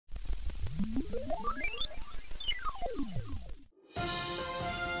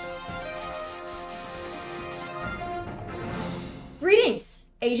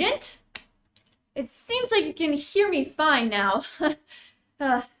Agent. It seems like you can hear me fine now.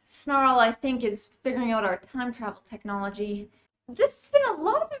 SNARL, I think, is figuring out our time travel technology. This has been a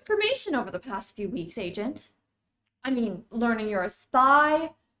lot of information over the past few weeks, Agent. I mean, learning you're a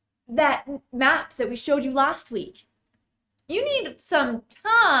spy, that map that we showed you last week. You need some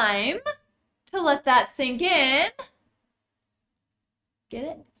time to let that sink in. Get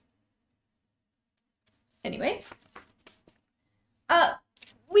it? Anyway.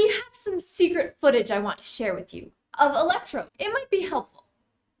 We have some secret footage I want to share with you of Electro. It might be helpful.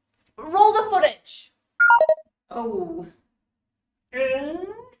 Roll the footage. Oh.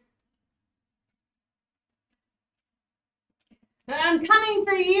 I'm coming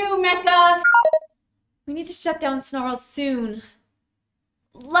for you, Mecha! We need to shut down SNARL soon.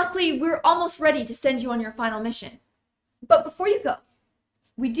 Luckily, we're almost ready to send you on your final mission. But before you go,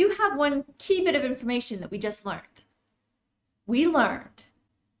 we do have one key bit of information that we just learned. We learned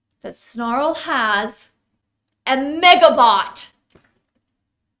that SNARL has a Megabot.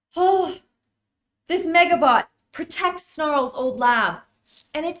 Oh, this Megabot protects SNARL's old lab,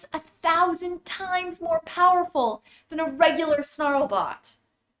 and it's 1,000 times more powerful than a regular SNARL bot.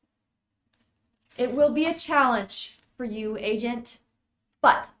 It will be a challenge for you, Agent,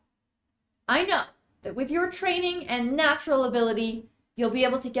 but I know that with your training and natural ability, you'll be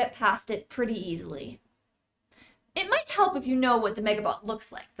able to get past it pretty easily. It might help if you know what the Megabot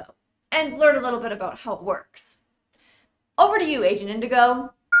looks like, though, and learn a little bit about how it works. Over to you, Agent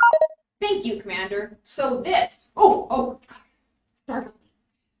Indigo. Thank you, Commander. So this... Oh, God. Startled me.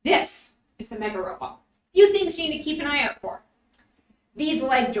 This is the Mega Robot. Few things you need to keep an eye out for. These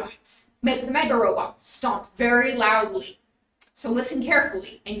leg joints make the Mega Robot stomp very loudly. So listen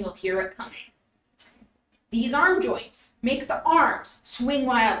carefully, and you'll hear it coming. These arm joints make the arms swing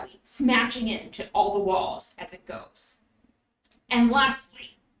wildly, smashing into all the walls as it goes. And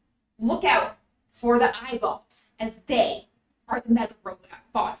lastly, look out for the eyeballs, as they are the Mega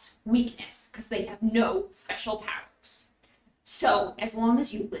Robot's weakness, because they have no special powers. So, as long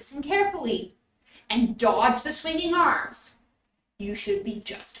as you listen carefully and dodge the swinging arms, you should be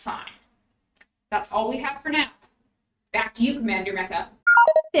just fine. That's all we have for now. Back to you, Commander Mecha.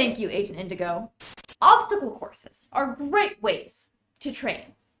 Thank you, Agent Indigo. Obstacle courses are great ways to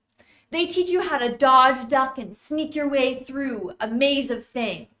train. They teach you how to dodge, duck, and sneak your way through a maze of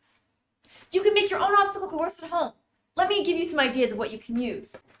things. You can make your own obstacle course at home. Let me give you some ideas of what you can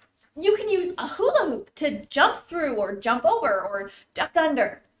use. You can use a hula hoop to jump through or jump over or duck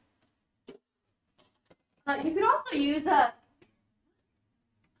under. You could also use a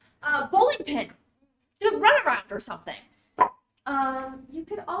bowling pin to run around or something. You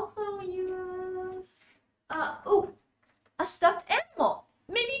could also use, a stuffed animal.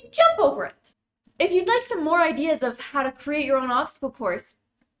 Maybe jump over it. If you'd like some more ideas of how to create your own obstacle course,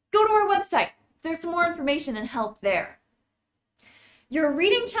 go to our website. There's some more information and help there. Your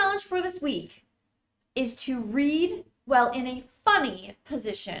reading challenge for this week is to read while in a funny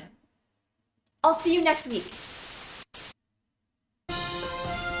position. I'll see you next week.